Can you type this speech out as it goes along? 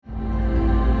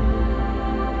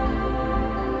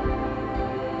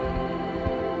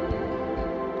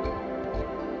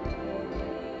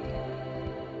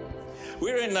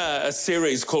We're in a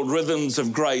series called Rhythms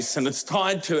of Grace, and it's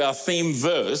tied to our theme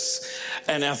verse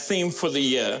and our theme for the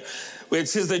year, where it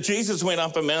says that Jesus went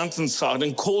up a mountainside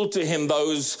and called to him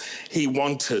those he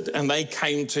wanted, and they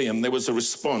came to him. There was a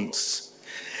response.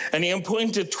 And he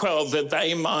appointed 12 that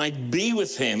they might be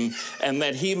with him and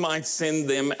that he might send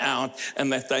them out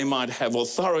and that they might have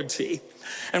authority.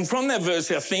 And from that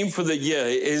verse, our theme for the year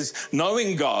is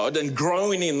knowing God and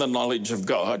growing in the knowledge of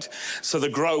God. So the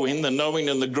growing, the knowing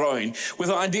and the growing, with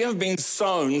the idea of being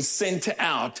sown, sent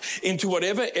out into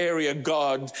whatever area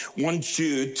God wants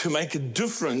you to make a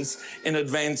difference in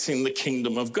advancing the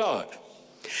kingdom of God.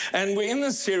 And we're in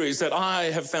this series that I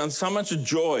have found so much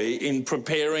joy in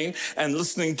preparing and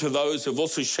listening to those who've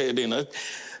also shared in it,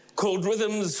 called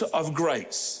Rhythms of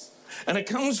Grace. And it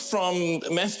comes from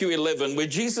Matthew 11, where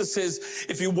Jesus says,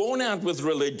 if you're worn out with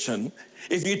religion,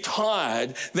 if you're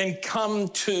tired, then come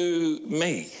to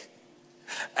me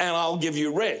and I'll give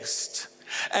you rest.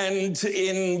 And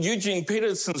in Eugene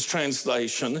Peterson's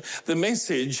translation, the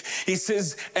Message, he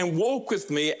says, and walk with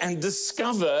me and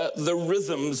discover the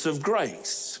rhythms of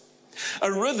grace.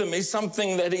 A rhythm is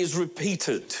something that is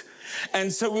repeated.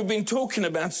 And so we've been talking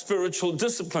about spiritual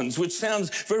disciplines, which sounds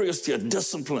very austere,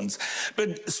 disciplines.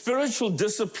 But spiritual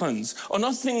disciplines are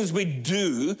not things we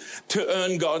do to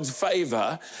earn God's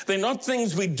favor. They're not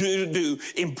things we do to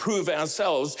improve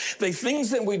ourselves. They're things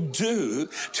that we do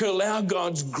to allow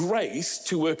God's grace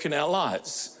to work in our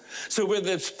lives. So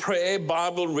whether it's prayer,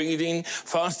 Bible reading,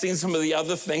 fasting, some of the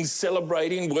other things,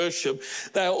 celebrating, worship,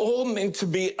 they are all meant to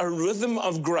be a rhythm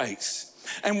of grace.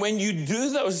 And when you do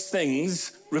those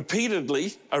things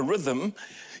repeatedly, a rhythm,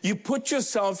 you put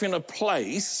yourself in a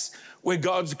place where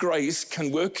God's grace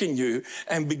can work in you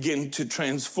and begin to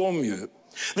transform you.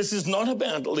 This is not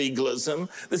about legalism.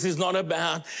 This is not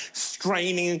about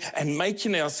straining and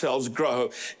making ourselves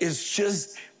grow. It's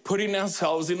just putting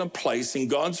ourselves in a place in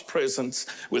God's presence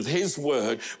with his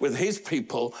word, with his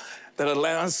people, that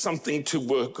allows something to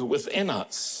work within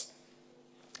us.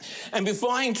 And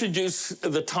before I introduce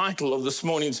the title of this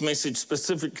morning's message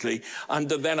specifically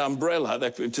under that umbrella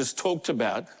that we've just talked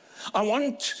about, I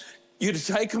want you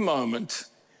to take a moment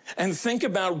and think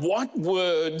about what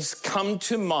words come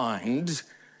to mind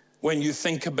when you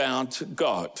think about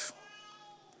God.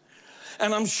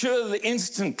 And I'm sure that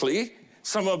instantly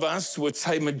some of us would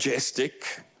say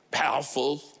majestic,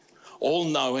 powerful,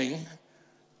 all-knowing,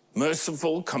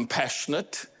 merciful,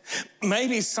 compassionate.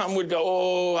 Maybe some would go,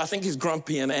 oh, I think he's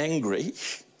grumpy and angry.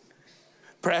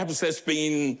 Perhaps that's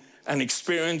been an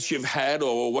experience you've had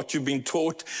or what you've been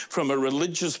taught from a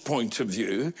religious point of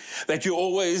view, that you're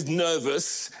always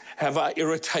nervous. Have I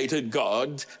irritated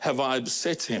God? Have I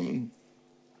upset him?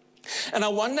 And I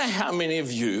wonder how many of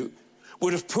you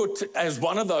would have put as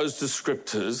one of those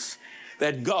descriptors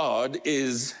that God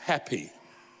is happy.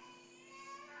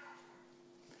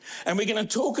 And we're going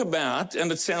to talk about,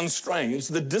 and it sounds strange,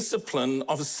 the discipline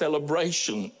of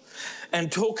celebration,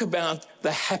 and talk about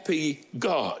the happy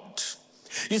God.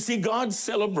 You see, God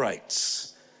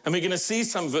celebrates. And we're going to see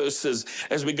some verses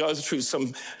as we go through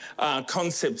some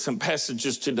concepts and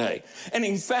passages today. And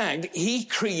in fact, he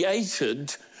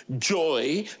created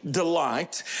joy,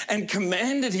 delight, and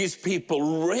commanded his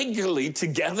people regularly to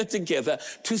gather together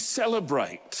to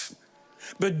celebrate.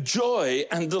 But joy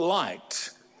and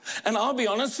delight. And I'll be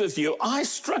honest with you, I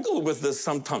struggle with this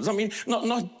sometimes. I mean,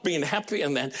 not being happy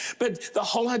in that, but the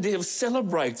whole idea of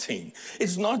celebrating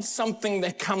is not something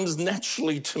that comes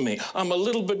naturally to me. I'm a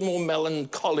little bit more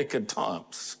melancholic at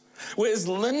times. Whereas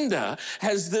Linda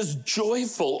has this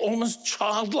joyful, almost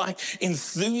childlike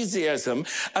enthusiasm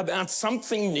about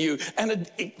something new. And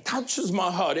it touches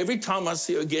my heart every time I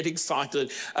see her get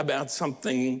excited about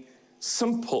something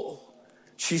simple.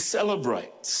 She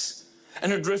celebrates.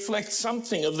 And it reflects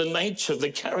something of the nature, the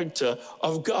character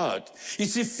of God. You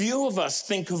see, few of us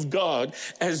think of God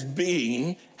as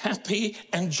being happy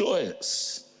and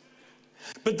joyous.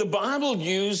 But the Bible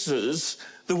uses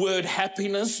the word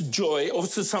happiness, joy,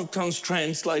 also sometimes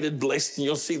translated blessed, and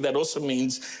you'll see that also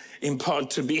means in part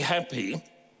to be happy.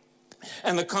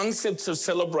 And the concepts of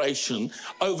celebration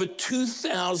over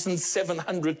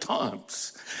 2,700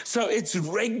 times. So it's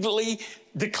regularly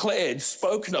declared,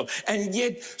 spoken of. And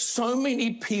yet so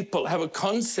many people have a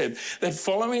concept that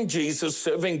following Jesus,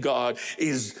 serving God,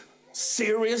 is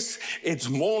serious, it's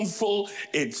mournful,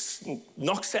 it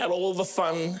knocks out all the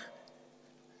fun.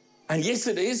 And yes,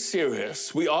 it is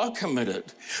serious. We are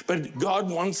committed. But God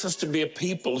wants us to be a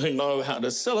people who know how to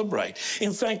celebrate.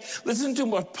 In fact, listen to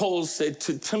what Paul said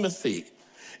to Timothy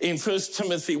in 1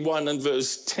 Timothy 1 and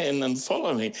verse 10 and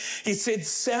following. He said,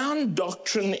 sound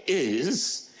doctrine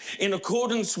is, in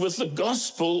accordance with the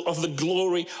gospel of the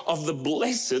glory of the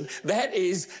blessed, that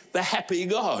is the happy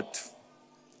God.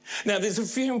 Now, there's a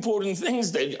few important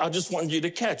things that I just want you to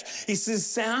catch. He says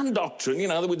sound doctrine, in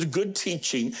other words, good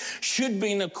teaching, should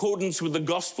be in accordance with the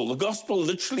gospel. The gospel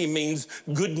literally means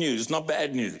good news, not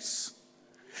bad news.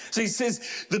 So he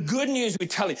says the good news we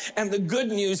tell you, and the good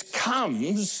news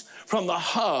comes from the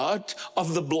heart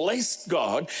of the blessed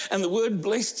God. And the word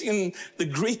blessed in the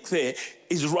Greek there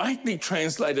is rightly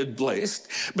translated blessed,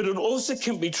 but it also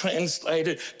can be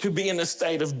translated to be in a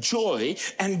state of joy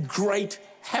and great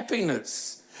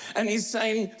happiness. And he's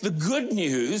saying the good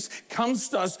news comes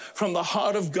to us from the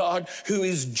heart of God, who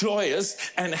is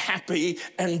joyous and happy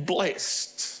and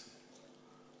blessed.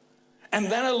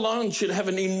 And that alone should have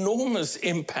an enormous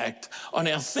impact on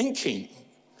our thinking,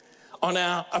 on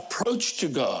our approach to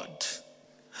God.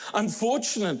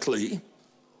 Unfortunately,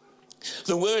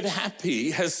 the word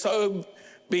happy has so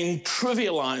been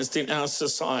trivialized in our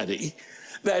society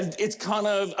that it's kind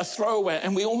of a throwaway,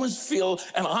 and we almost feel,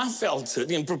 and I felt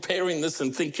it in preparing this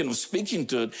and thinking of speaking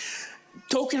to it,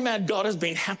 talking about God as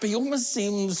being happy almost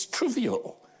seems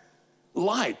trivial,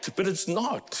 light, but it's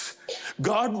not.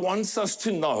 God wants us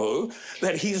to know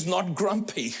that he's not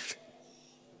grumpy,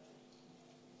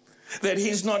 that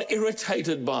he's not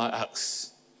irritated by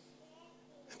us,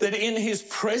 that in his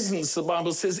presence, the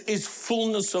Bible says, is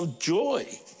fullness of joy.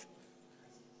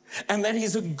 And that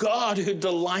he's a God who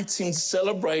delights in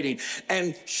celebrating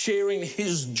and sharing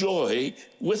his joy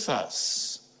with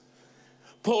us.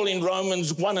 Paul in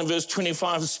Romans 1 and verse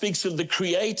 25 speaks of the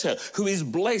Creator who is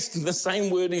blessed, and the same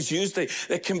word is used there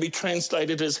that can be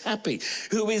translated as happy,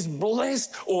 who is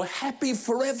blessed or happy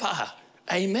forever.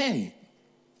 Amen.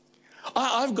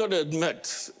 I've got to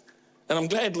admit, and I'm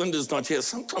glad Linda's not here,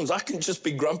 sometimes I can just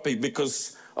be grumpy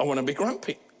because I want to be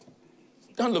grumpy.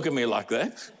 Don't look at me like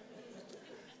that.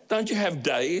 Don't you have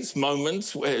days,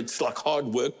 moments where it's like hard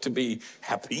work to be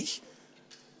happy?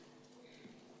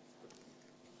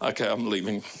 Okay, I'm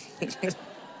leaving.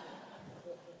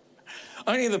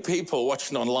 Only the people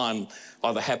watching online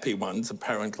are the happy ones,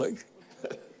 apparently.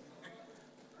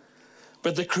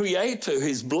 But the Creator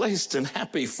who's blessed and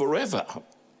happy forever,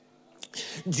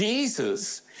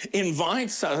 Jesus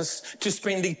invites us to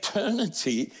spend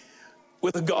eternity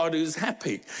with a God who's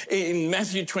happy. In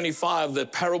Matthew 25, the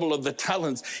parable of the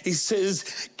talents, he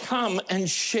says, come and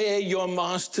share your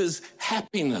master's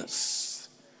happiness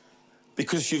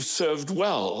because you've served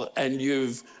well and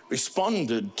you've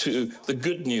responded to the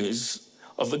good news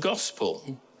of the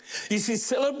gospel. You see,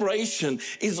 celebration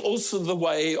is also the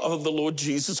way of the Lord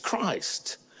Jesus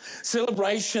Christ.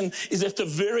 Celebration is at the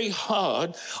very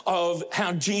heart of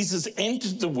how Jesus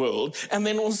entered the world and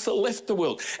then also left the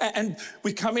world. And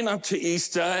we're coming up to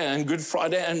Easter and Good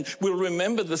Friday, and we'll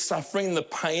remember the suffering, the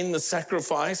pain, the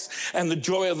sacrifice, and the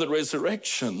joy of the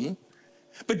resurrection.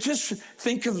 But just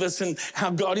think of this and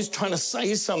how God is trying to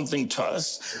say something to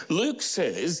us. Luke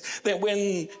says that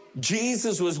when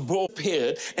Jesus was brought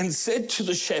here and said to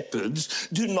the shepherds,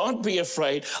 do not be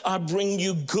afraid, I bring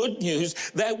you good news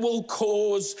that will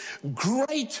cause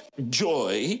great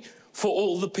joy for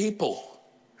all the people.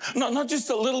 Not just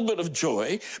a little bit of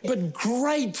joy, but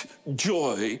great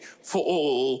joy for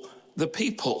all the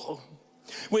people.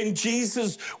 When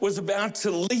Jesus was about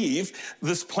to leave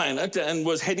this planet and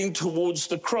was heading towards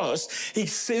the cross, he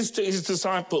says to his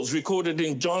disciples, recorded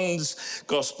in John's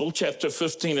Gospel, chapter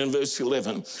 15 and verse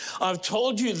 11, I've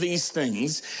told you these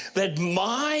things that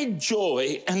my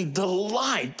joy and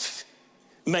delight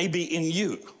may be in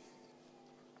you,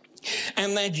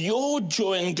 and that your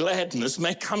joy and gladness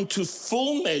may come to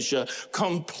full measure,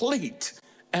 complete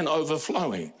and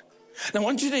overflowing. Now, I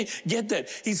want you to get that.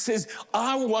 He says,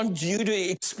 I want you to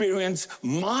experience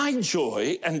my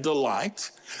joy and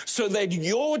delight so that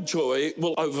your joy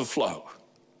will overflow.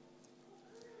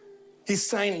 He's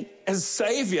saying, as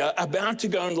Savior, about to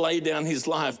go and lay down his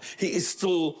life, he is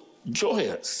still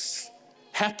joyous,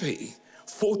 happy,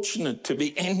 fortunate to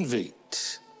be envied.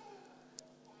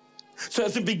 So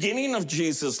at the beginning of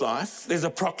Jesus' life, there's a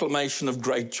proclamation of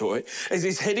great joy. As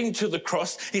he's heading to the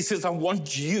cross, he says, I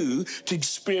want you to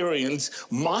experience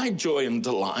my joy and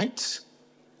delight.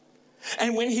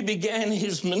 And when he began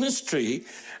his ministry,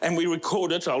 and we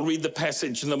record it, I'll read the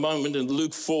passage in a moment in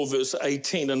Luke 4, verse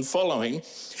 18 and following,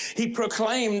 he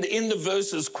proclaimed in the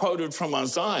verses quoted from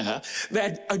Isaiah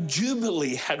that a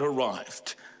jubilee had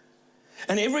arrived.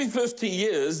 And every 50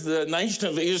 years, the nation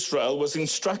of Israel was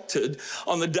instructed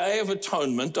on the Day of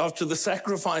Atonement, after the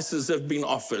sacrifices have been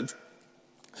offered,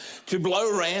 to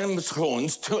blow ram's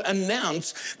horns to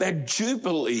announce that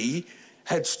Jubilee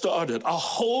had started, a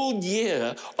whole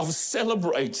year of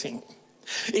celebrating.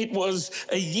 It was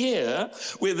a year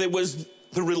where there was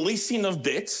the releasing of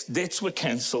debts were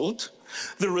cancelled,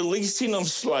 the releasing of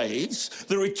slaves,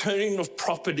 the returning of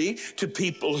property to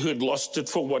people who had lost it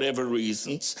for whatever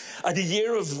reasons, a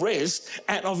year of rest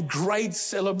and of great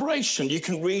celebration. You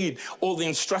can read all the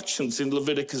instructions in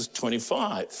Leviticus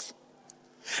 25.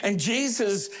 And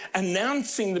Jesus,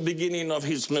 announcing the beginning of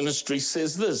his ministry,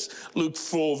 says this, Luke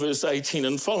 4, verse 18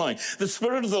 and following, "The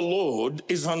Spirit of the Lord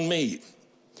is on me,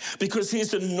 because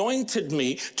he's anointed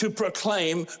me to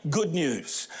proclaim good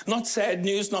news." Not sad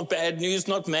news, not bad news,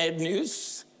 not mad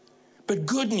news, but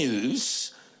good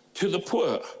news to the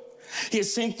poor. He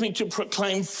has sent me to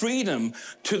proclaim freedom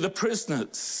to the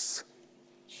prisoners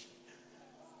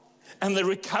and the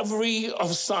recovery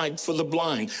of sight for the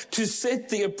blind, to set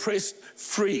the oppressed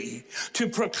free, to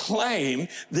proclaim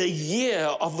the year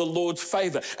of the Lord's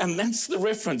favor. And that's the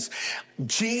reference.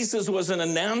 Jesus was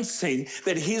announcing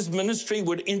that his ministry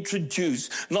would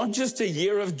introduce not just a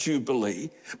year of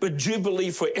Jubilee, but Jubilee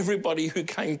for everybody who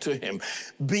came to him,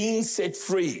 being set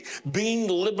free, being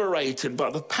liberated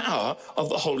by the power of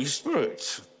the Holy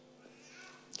Spirit.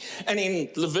 And in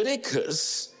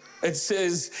Leviticus, it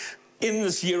says, in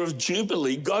this year of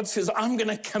Jubilee, God says, I'm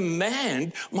going to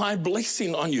command my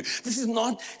blessing on you. This is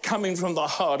not coming from the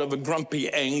heart of a grumpy,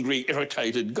 angry,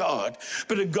 irritated God,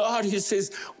 but a God who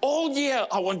says, all year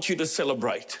I want you to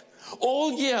celebrate.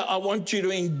 All year I want you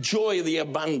to enjoy the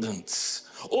abundance.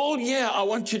 All year I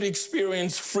want you to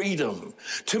experience freedom,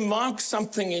 to mark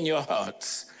something in your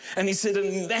hearts. And he said,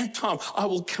 in that time, I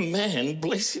will command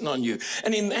blessing on you.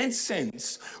 And in that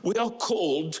sense, we are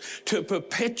called to a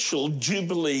perpetual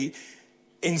Jubilee,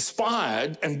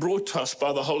 inspired and brought to us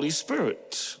by the Holy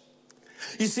Spirit.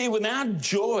 You see, without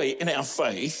joy in our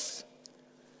faith,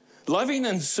 loving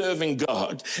and serving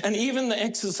God, and even the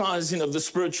exercising of the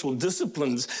spiritual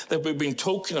disciplines that we've been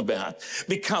talking about,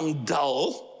 become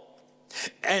dull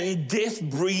and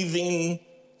death-breathing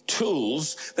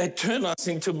tools that turn us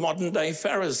into modern-day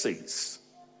Pharisees,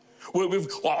 where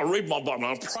I read my Bible,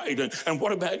 I prayed, and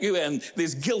what about you? And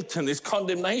there's guilt and there's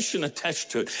condemnation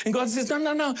attached to it. And God says,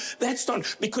 no, that's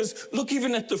not, because look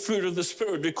even at the fruit of the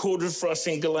Spirit recorded for us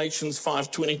in Galatians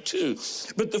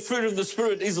 5:22. But the fruit of the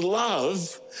Spirit is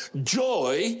love,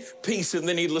 joy, peace, and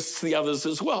then he lists the others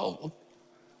as well.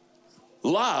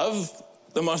 Love,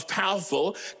 the most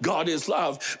powerful, God is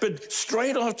love. But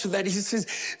straight after that, he says,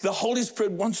 the Holy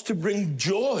Spirit wants to bring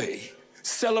joy,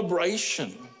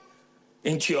 celebration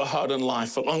into your heart and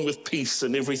life, along with peace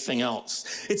and everything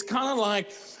else. It's kind of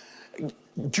like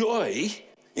joy,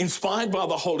 inspired by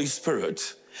the Holy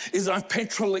Spirit, is like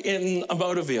petrol in a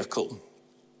motor vehicle.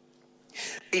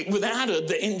 Without it,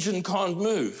 the engine can't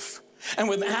move. And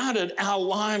without it, our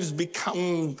lives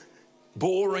become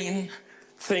boring,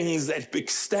 things that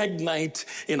stagnate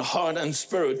in heart and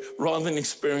spirit, rather than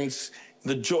experience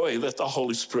the joy that the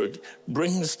Holy Spirit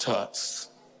brings to us.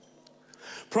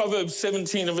 Proverbs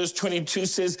 17 and verse 22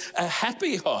 says, a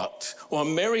happy heart or a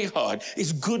merry heart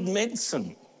is good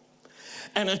medicine,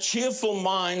 and a cheerful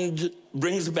mind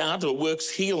brings about or works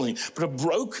healing, but a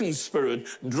broken spirit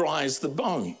dries the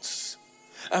bones.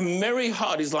 A merry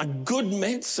heart is like good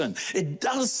medicine. It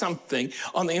does something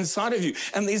on the inside of you.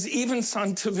 And there's even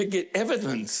scientific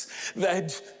evidence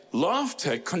that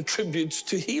laughter contributes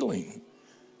to healing,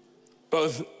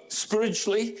 both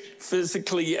spiritually,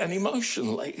 physically, and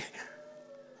emotionally.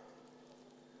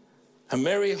 A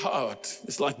merry heart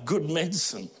is like good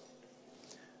medicine.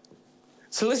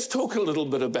 So let's talk a little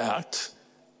bit about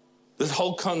this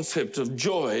whole concept of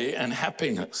joy and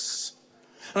happiness.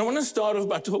 And I want to start off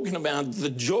by talking about the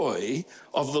joy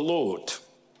of the Lord.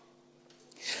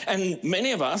 And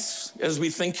many of us, as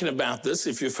we're thinking about this,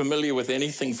 if you're familiar with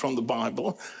anything from the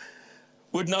Bible,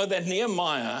 would know that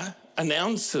Nehemiah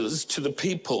announces to the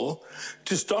people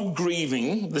to stop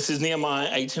grieving. This is Nehemiah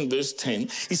 8 and verse 10.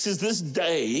 He says, this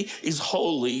day is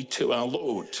holy to our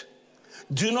Lord.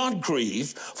 Do not grieve,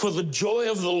 for the joy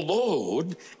of the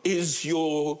Lord is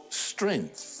your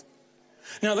strength.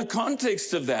 Now, the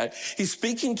context of that, he's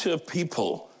speaking to a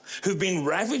people who've been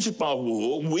ravaged by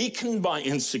war, weakened by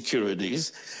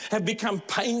insecurities, have become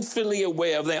painfully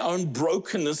aware of their own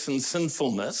brokenness and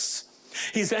sinfulness.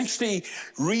 He's actually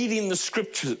reading the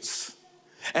scriptures,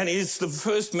 and it's the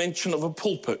first mention of a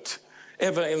pulpit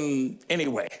ever in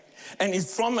anywhere. And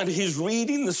from it, he's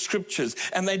reading the scriptures,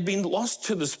 and they'd been lost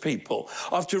to this people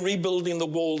after rebuilding the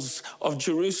walls of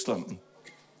Jerusalem.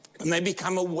 And they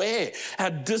become aware how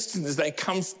distant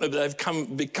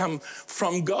they've become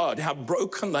from God, how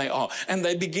broken they are. And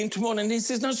they begin to mourn. And he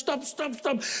says, no, stop.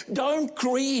 Don't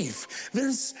grieve.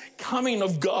 This coming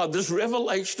of God, this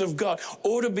revelation of God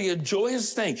ought to be a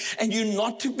joyous thing. And you're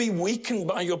not to be weakened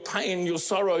by your pain, your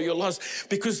sorrow, your loss,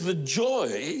 because the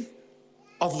joy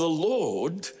of the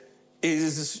Lord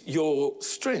is your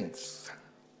strength.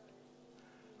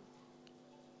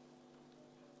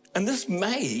 And this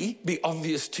may be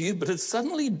obvious to you, but it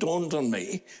suddenly dawned on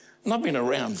me, and I've been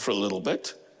around for a little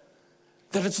bit,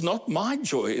 that it's not my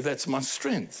joy that's my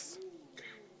strength.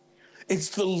 It's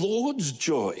the Lord's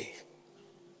joy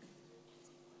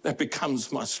that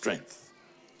becomes my strength.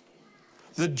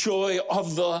 The joy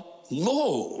of the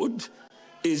Lord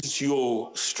is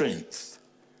your strength.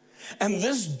 And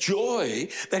this joy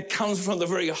that comes from the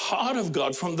very heart of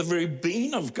God, from the very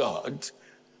being of God,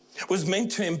 was meant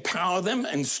to empower them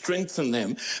and strengthen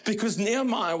them, because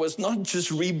Nehemiah was not just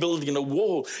rebuilding a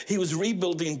wall, he was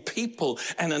rebuilding people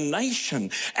and a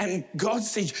nation. And God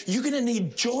says, you're going to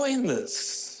need joy in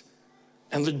this.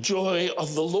 And the joy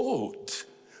of the Lord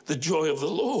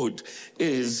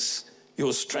is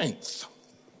your strength.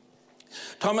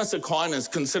 Thomas Aquinas,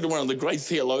 considered one of the great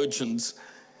theologians,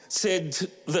 said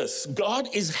this: God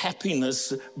is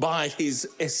happiness by his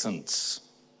essence.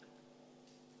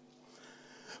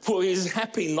 For he is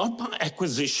happy not by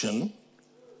acquisition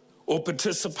or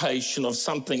participation of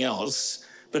something else,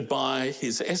 but by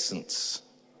his essence.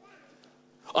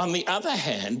 On the other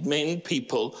hand,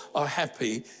 people are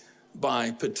happy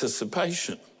by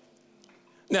participation.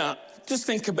 Now, just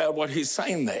think about what he's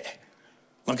saying there.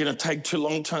 I'm not going to take too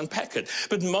long to unpack it.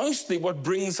 But mostly what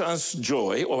brings us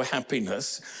joy or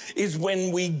happiness is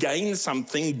when we gain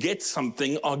something, get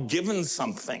something, or given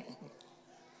something.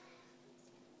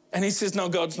 And he says, no,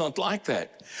 God's not like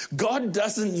that. God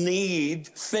doesn't need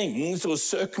things or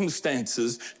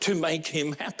circumstances to make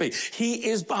him happy. He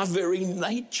is by very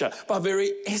nature, by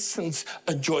very essence,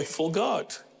 a joyful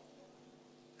God.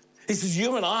 He says,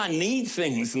 you and I need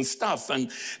things and stuff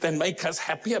and that make us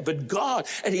happier. But God,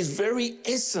 at his very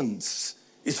essence,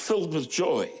 is filled with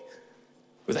joy,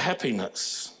 with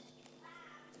happiness.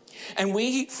 And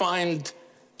we find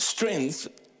strength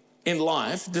in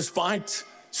life despite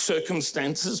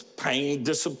circumstances, pain,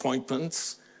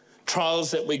 disappointments,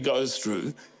 trials that we go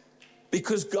through,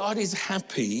 because God is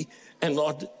happy and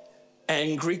not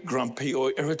angry, grumpy,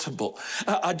 or irritable.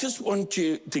 I just want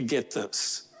you to get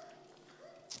this.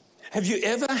 Have you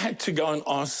ever had to go and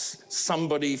ask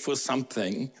somebody for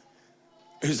something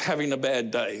who's having a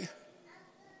bad day?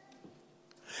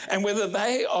 And whether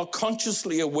they are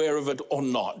consciously aware of it or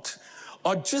not,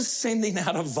 are just sending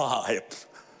out a vibe.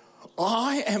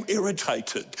 I am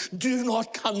irritated. Do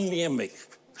not come near me.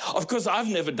 Of course, I've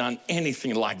never done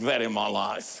anything like that in my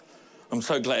life. I'm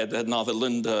so glad that neither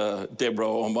Linda, Deborah,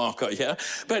 or Marco here.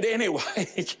 But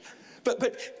anyway,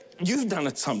 but you've done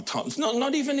it sometimes.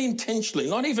 Not even intentionally,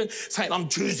 not even saying, I'm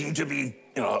choosing to be,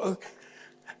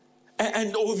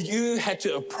 And or if you had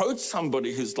to approach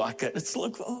somebody who's like that, it's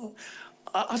like, oh,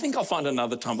 I think I'll find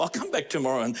another time. I'll come back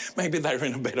tomorrow and maybe they're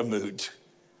in a better mood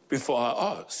before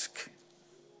I ask.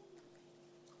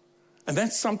 And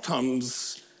that's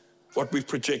sometimes what we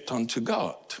project onto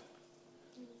God.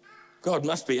 God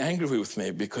must be angry with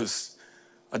me because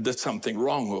I did something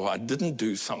wrong or I didn't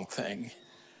do something.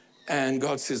 And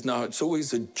God says, no, it's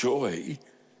always a joy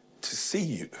to see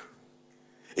you.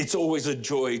 It's always a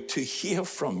joy to hear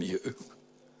from you.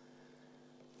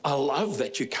 I love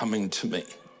that you're coming to me.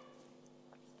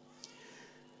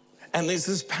 And there's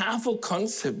this powerful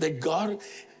concept that God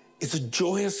is a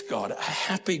joyous God, a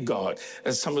happy God,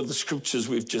 as some of the scriptures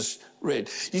we've just read.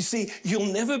 You see,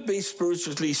 you'll never be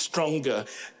spiritually stronger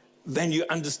than you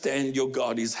understand your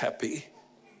God is happy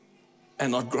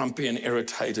and not grumpy and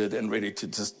irritated and ready to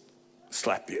just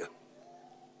slap you.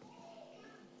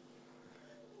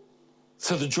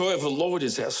 So the joy of the Lord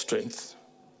is our strength.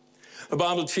 The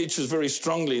Bible teaches very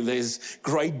strongly there's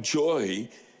great joy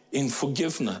in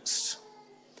forgiveness.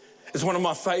 It's one of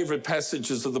my favorite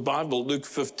passages of the Bible, Luke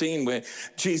 15, where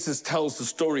Jesus tells the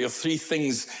story of three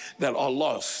things that are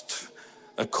lost: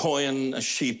 a coin, a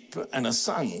sheep, and a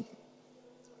son.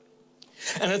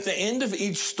 And at the end of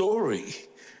each story,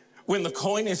 when the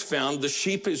coin is found, the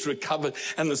sheep is recovered,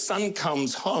 and the son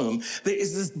comes home, there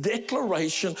is this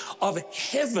declaration of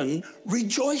heaven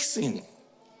rejoicing.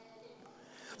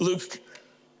 Luke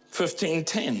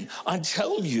 15:10, I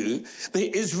tell you, there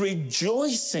is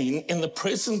rejoicing in the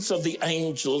presence of the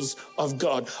angels of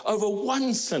God over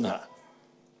one sinner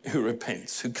who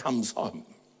repents, who comes home.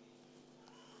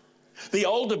 The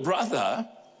older brother,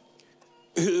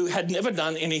 who had never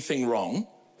done anything wrong,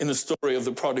 in the story of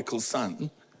the prodigal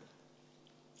son,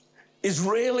 is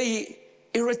really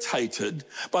irritated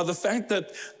by the fact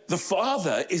that the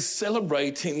father is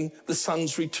celebrating the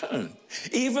son's return,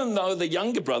 even though the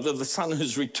younger brother, the son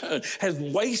who's returned, has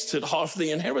wasted half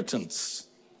the inheritance,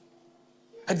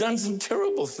 had done some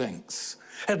terrible things,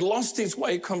 had lost his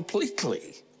way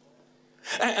completely.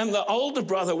 And the older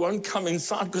brother won't come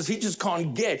inside because he just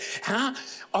can't get how,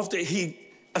 after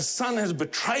a son has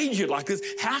betrayed you like this,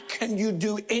 how can you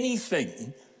do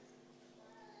anything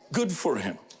good for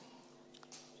him?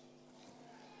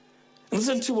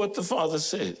 Listen to what the father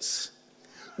says.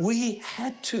 We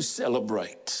had to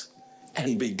celebrate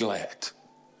and be glad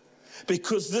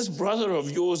because this brother of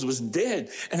yours was dead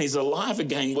and he's alive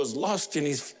again, was lost and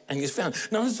he's found.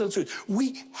 Notice the truth.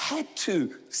 We had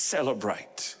to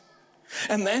celebrate.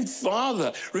 And that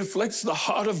father reflects the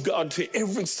heart of God to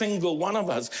every single one of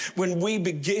us when we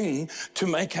begin to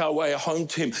make our way home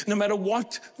to him, no matter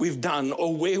what we've done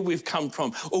or where we've come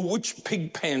from or which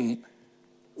pig pen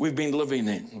we've been living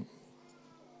in.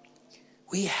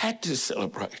 We had to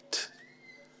celebrate.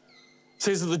 It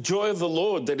says the joy of the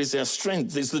Lord, that is our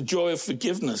strength. There's the joy of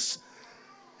forgiveness.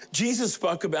 Jesus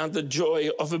spoke about the joy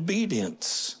of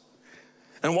obedience.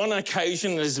 On one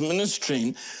occasion in his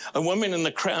ministry, a woman in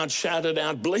the crowd shouted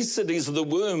out, "Blessed is the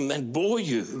womb that bore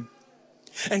you."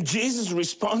 And Jesus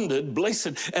responded,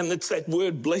 blessed, and it's that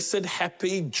word blessed,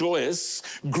 happy, joyous,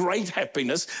 great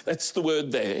happiness. That's the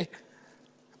word there.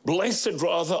 Blessed,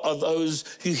 rather, are those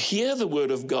who hear the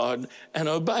word of God and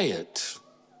obey it.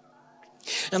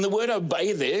 And the word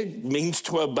obey there means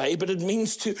to obey, but it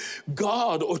means to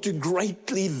guard or to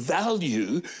greatly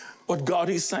value what God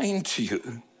is saying to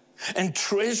you and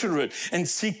treasure it and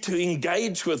seek to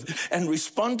engage with and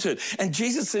respond to it. And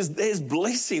Jesus says there's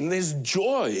blessing, there's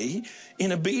joy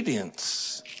in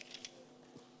obedience.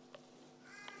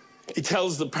 He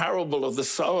tells the parable of the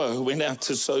sower who went out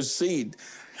to sow seed.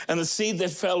 And the seed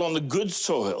that fell on the good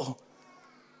soil,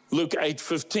 Luke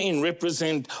 8:15,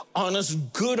 represent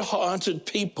honest, good-hearted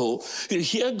people who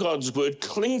hear God's word,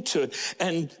 cling to it,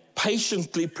 and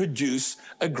patiently produce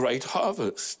a great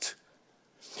harvest.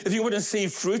 If you want to see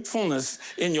fruitfulness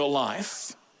in your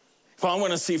life, if I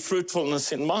want to see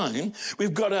fruitfulness in mine,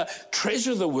 we've got to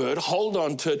treasure the word, hold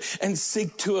on to it, and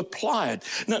seek to apply it.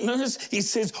 Now, notice he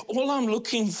says, all I'm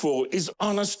looking for is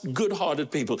honest, good-hearted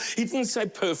people. He didn't say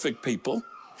perfect people.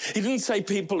 He didn't say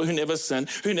people who never sin,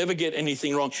 who never get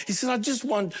anything wrong. He said, I just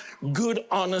want good,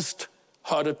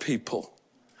 honest-hearted people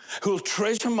who'll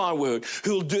treasure my word,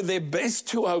 who'll do their best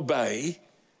to obey.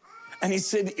 And he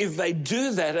said, if they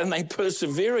do that and they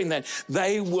persevere in that,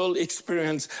 they will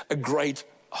experience a great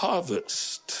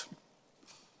harvest.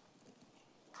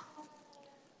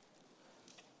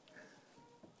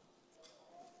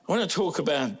 I want to talk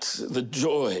about the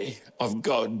joy of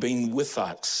God being with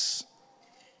us.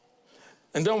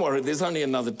 And don't worry, there's only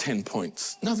another 10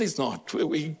 points. No, there's not.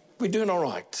 We're doing all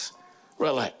right.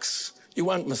 Relax. You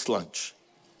won't miss lunch.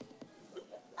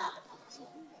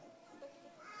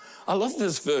 I love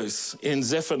this verse in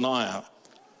Zephaniah,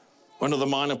 one of the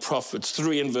minor prophets,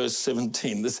 3 and verse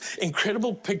 17, this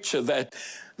incredible picture that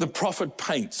the prophet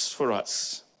paints for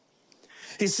us.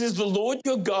 He says, the Lord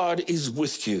your God is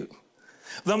with you,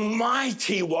 the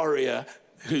mighty warrior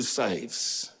who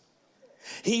saves.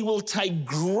 He will take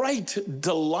great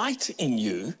delight in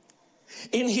you.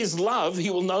 In his love, he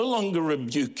will no longer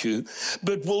rebuke you,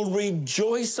 but will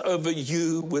rejoice over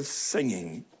you with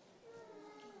singing.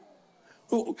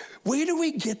 Where do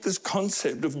we get this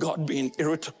concept of God being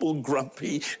irritable,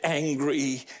 grumpy,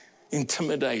 angry,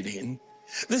 intimidating?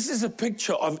 This is a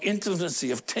picture of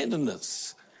intimacy, of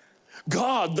tenderness.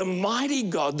 God, the mighty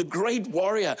God, the great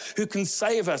warrior who can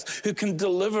save us, who can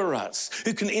deliver us,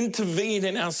 who can intervene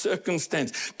in our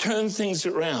circumstance, turn things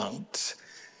around,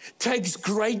 takes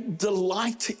great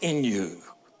delight in you.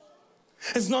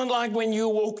 It's not like when you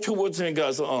walk towards him and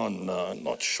goes, oh no,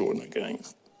 not Sean again.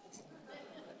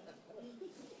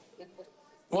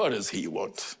 What does he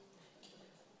want?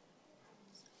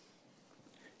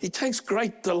 He takes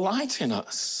great delight in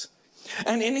us.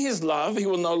 And in his love, he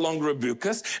will no longer rebuke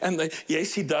us. And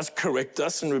yes, he does correct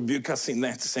us and rebuke us in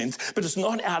that sense, but it's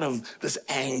not out of this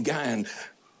anger and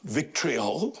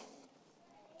vitriol.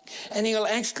 And he'll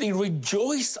actually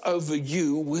rejoice over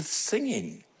you with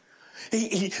singing.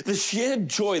 The sheer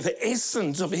joy, the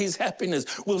essence of his happiness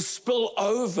will spill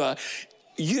over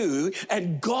you,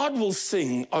 and God will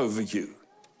sing over you.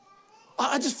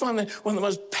 I just find that one of the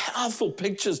most powerful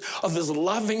pictures of this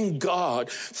loving God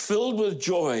filled with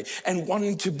joy and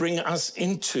wanting to bring us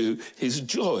into his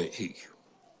joy.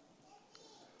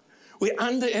 We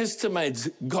underestimate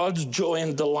God's joy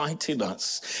and delight in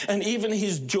us, and even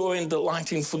his joy and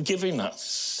delight in forgiving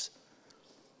us,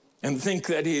 and think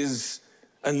that he's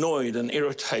annoyed and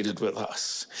irritated with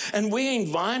us. And we're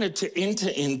invited to enter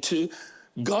into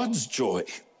God's joy.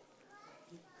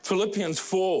 Philippians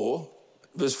 4,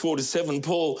 verse 4 to 7,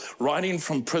 Paul, writing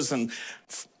from prison,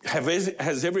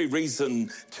 has every reason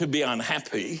to be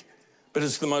unhappy, but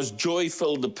it's the most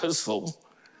joy-filled epistle.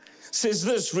 Says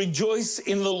this: rejoice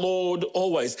in the Lord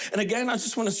always. And again, I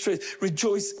just want to stress,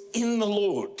 rejoice in the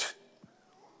Lord.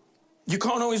 You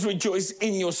can't always rejoice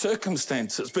in your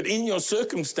circumstances, but in your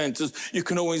circumstances, you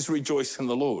can always rejoice in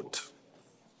the Lord.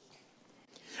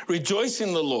 Rejoice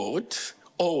in the Lord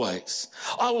always.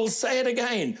 I will say it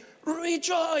again,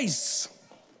 rejoice.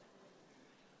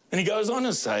 And he goes on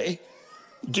to say,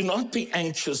 do not be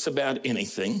anxious about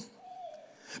anything,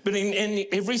 but in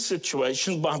every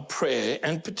situation, by prayer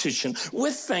and petition,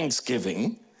 with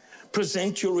thanksgiving,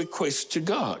 present your request to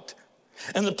God.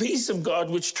 And the peace of God,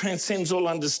 which transcends all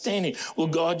understanding, will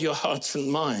guard your hearts and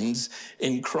minds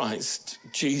in Christ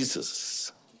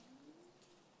Jesus.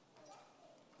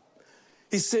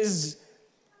 He says,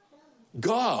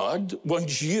 God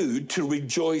wants you to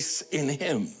rejoice in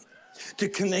him, to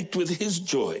connect with his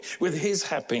joy, with his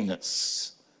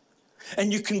happiness.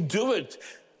 And you can do it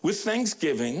with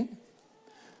thanksgiving,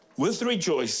 with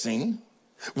rejoicing,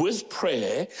 with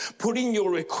prayer, putting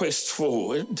your request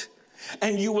forward,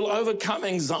 and you will overcome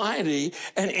anxiety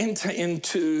and enter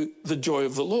into the joy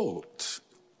of the Lord.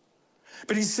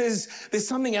 But he says there's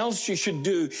something else you should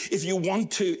do if you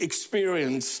want to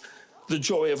experience the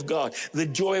joy of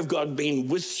God being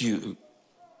with you.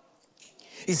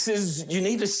 He says you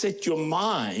need to set your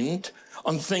mind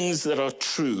on things that are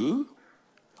true,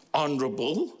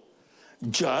 honorable,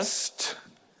 just.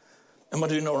 Am I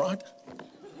doing all right?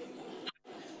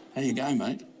 How you going,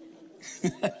 mate?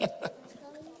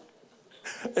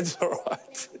 It's all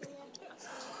right.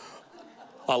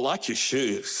 I like your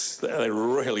shoes. They're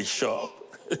really sharp.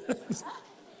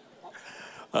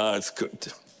 It's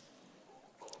good.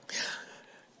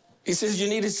 He says you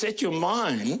need to set your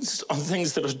minds on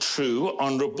things that are true,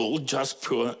 honourable, just,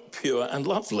 pure, and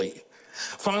lovely.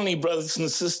 Finally, brothers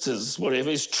and sisters, whatever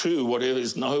is true, whatever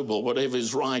is noble, whatever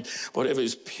is right, whatever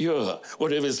is pure,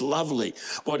 whatever is lovely,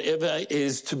 whatever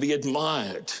is to be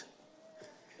admired.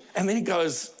 And then he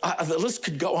goes, the list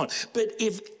could go on. But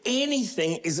if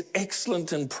anything is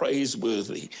excellent and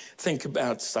praiseworthy, think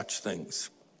about such things.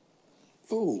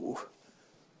 Ooh.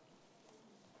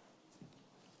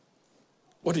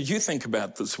 What did you think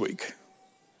about this week?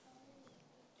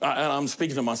 And I'm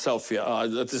speaking to myself here.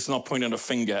 This is not pointing a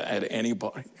finger at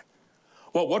anybody.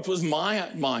 Well, what was my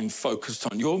mind focused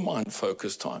on, your mind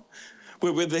focused on?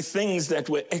 Were there things that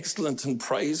were excellent and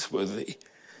praiseworthy?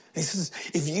 He says,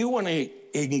 if you want to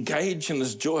engage in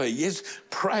this joy, yes,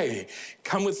 pray,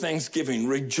 come with thanksgiving,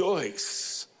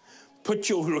 rejoice, put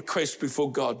your request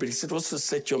before God. But he said, also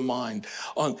set your mind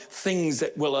on things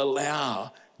that will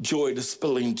allow joy to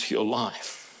spill into your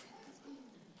life.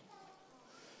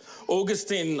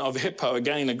 Augustine of Hippo,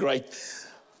 again a great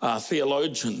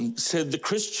theologian, said the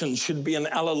Christian should be an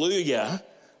alleluia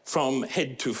from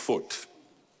head to foot.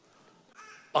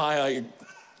 I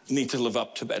need to live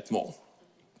up to that more.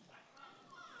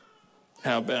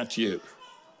 How about you?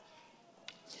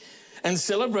 And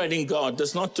celebrating God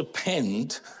does not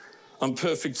depend on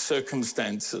perfect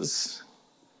circumstances,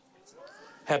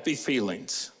 happy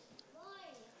feelings.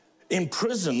 In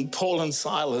prison, Paul and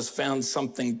Silas found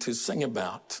something to sing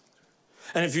about.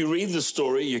 And if you read the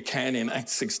story, you can in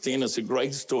Acts 16. It's a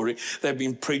great story. They've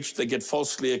been preached. They get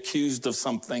falsely accused of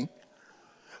something.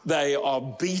 They are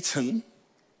beaten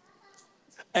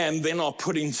and then are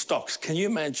put in stocks. Can you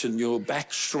imagine your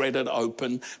back shredded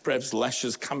open, perhaps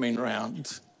lashes coming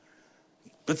around,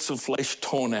 bits of flesh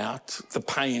torn out, the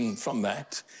pain from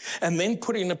that, and then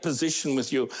put in a position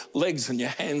with your legs and your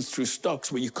hands through stocks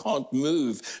where you can't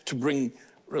move to bring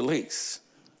release.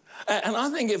 And I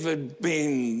think if it had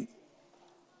been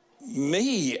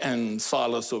me and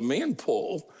Silas or me and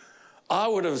Paul, I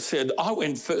would have said, I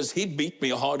went first, he beat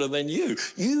me harder than you.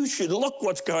 You should look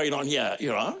what's going on here, you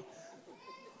know.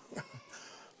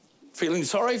 Feeling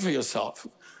sorry for yourself.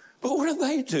 But what did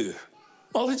they do?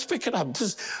 Well, let's pick it up.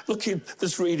 Just look at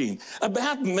this reading.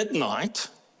 About midnight,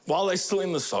 while they're still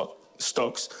in the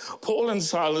stocks, Paul and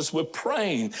Silas were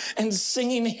praying and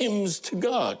singing hymns to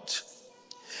God.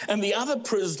 And the other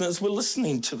prisoners were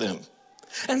listening to them.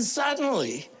 And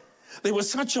suddenly, there was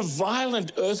such a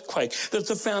violent earthquake that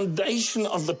the foundation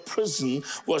of the prison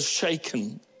was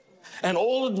shaken. And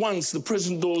all at once, the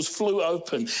prison doors flew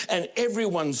open and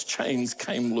everyone's chains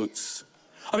came loose.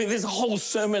 I mean, there's a whole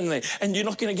sermon there, and you're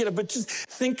not going to get it, but just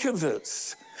think of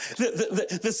this.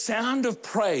 The sound of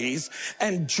praise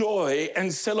and joy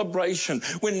and celebration.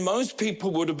 When most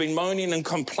people would have been moaning and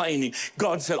complaining,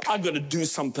 God said, I've got to do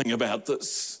something about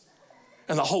this.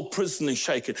 And the whole prison is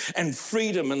shaken, and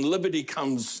freedom and liberty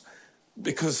comes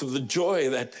because of the joy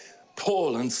that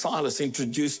Paul and Silas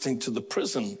introduced into the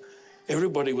prison.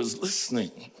 Everybody was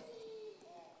listening.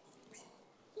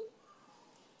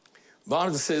 The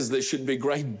Bible says there should be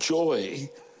great joy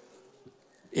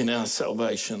in our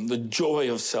salvation, the joy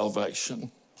of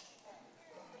salvation.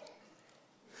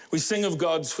 We sing of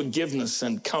God's forgiveness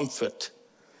and comfort.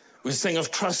 We sing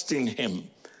of trust in him.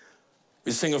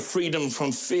 We sing of freedom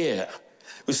from fear.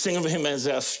 We sing of him as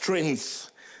our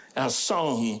strength, our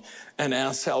song, and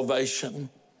our salvation.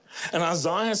 And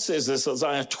Isaiah says this,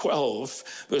 Isaiah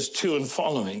 12, verse 2 and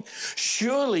following,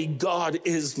 surely God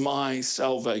is my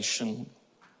salvation.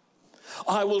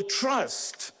 I will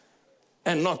trust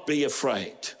and not be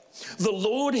afraid. The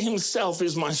Lord himself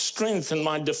is my strength and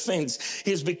my defense.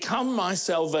 He has become my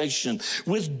salvation.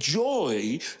 With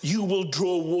joy, you will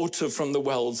draw water from the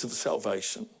wells of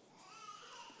salvation.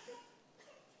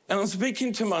 And I'm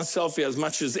speaking to myself here as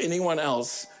much as anyone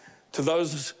else, to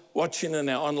those watching in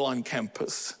our online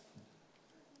campus.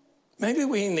 Maybe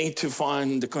we need to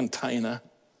find a container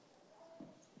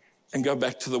and go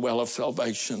back to the well of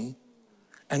salvation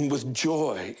and with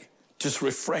joy just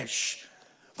refresh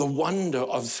the wonder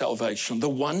of salvation, the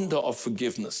wonder of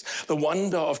forgiveness, the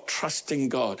wonder of trusting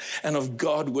God and of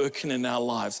God working in our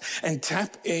lives, and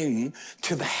tap in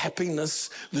to the happiness,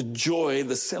 the joy,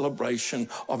 the celebration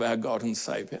of our God and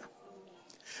Savior.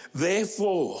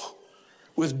 Therefore,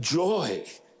 with joy,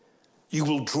 you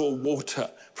will draw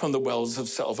water from the wells of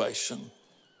salvation.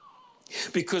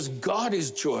 Because God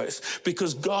is joyous,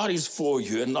 because God is for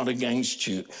you and not against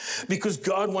you, because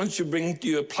God wants to bring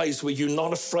you a place where you're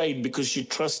not afraid because you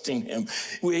trust in him,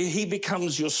 where he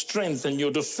becomes your strength and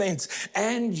your defense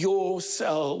and your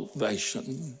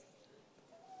salvation.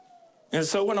 And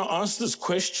so when I ask this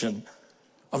question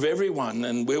of everyone,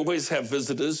 and we always have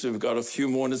visitors, we've got a few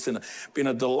more, and it's been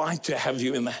a delight to have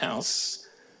you in the house,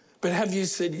 but have you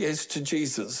said yes to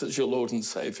Jesus as your Lord and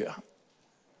Savior?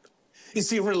 You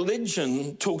see,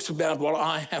 religion talks about what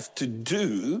I have to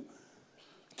do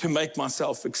to make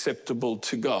myself acceptable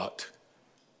to God.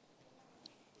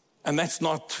 And that's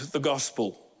not the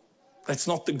gospel. That's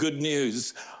not the good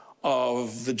news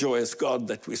of the joyous God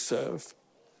that we serve.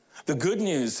 The good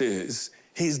news is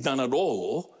he's done it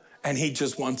all, and he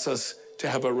just wants us to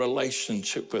have a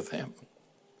relationship with him.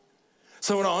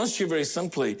 So when I ask you very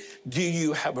simply, do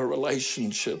you have a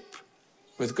relationship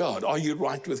with God? Are you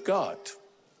right with God?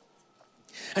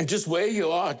 And just where you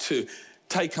are, to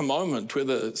take a moment,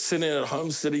 whether sitting at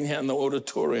home, sitting here in the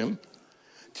auditorium,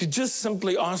 to just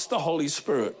simply ask the Holy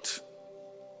Spirit,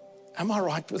 am I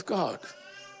right with God?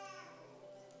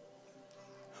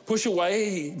 Push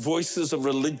away voices of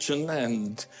religion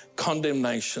and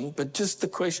condemnation, but just the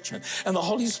question. And the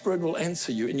Holy Spirit will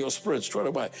answer you in your spirit straight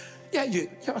away. Yeah, you're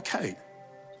okay.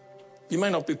 You may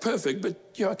not be perfect, but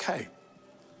you're okay.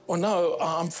 Or no,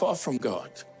 I'm far from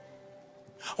God.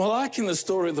 Well, like in the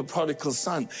story of the prodigal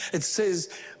son, it says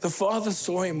the father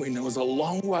saw him when he was a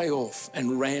long way off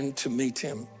and ran to meet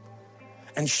him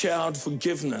and showered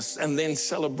forgiveness and then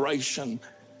celebration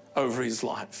over his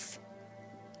life.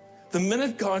 The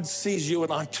minute God sees you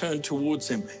and I turn towards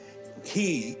him,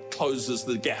 he closes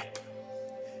the gap.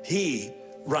 He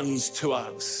runs to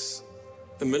us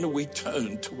the minute we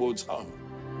turn towards home.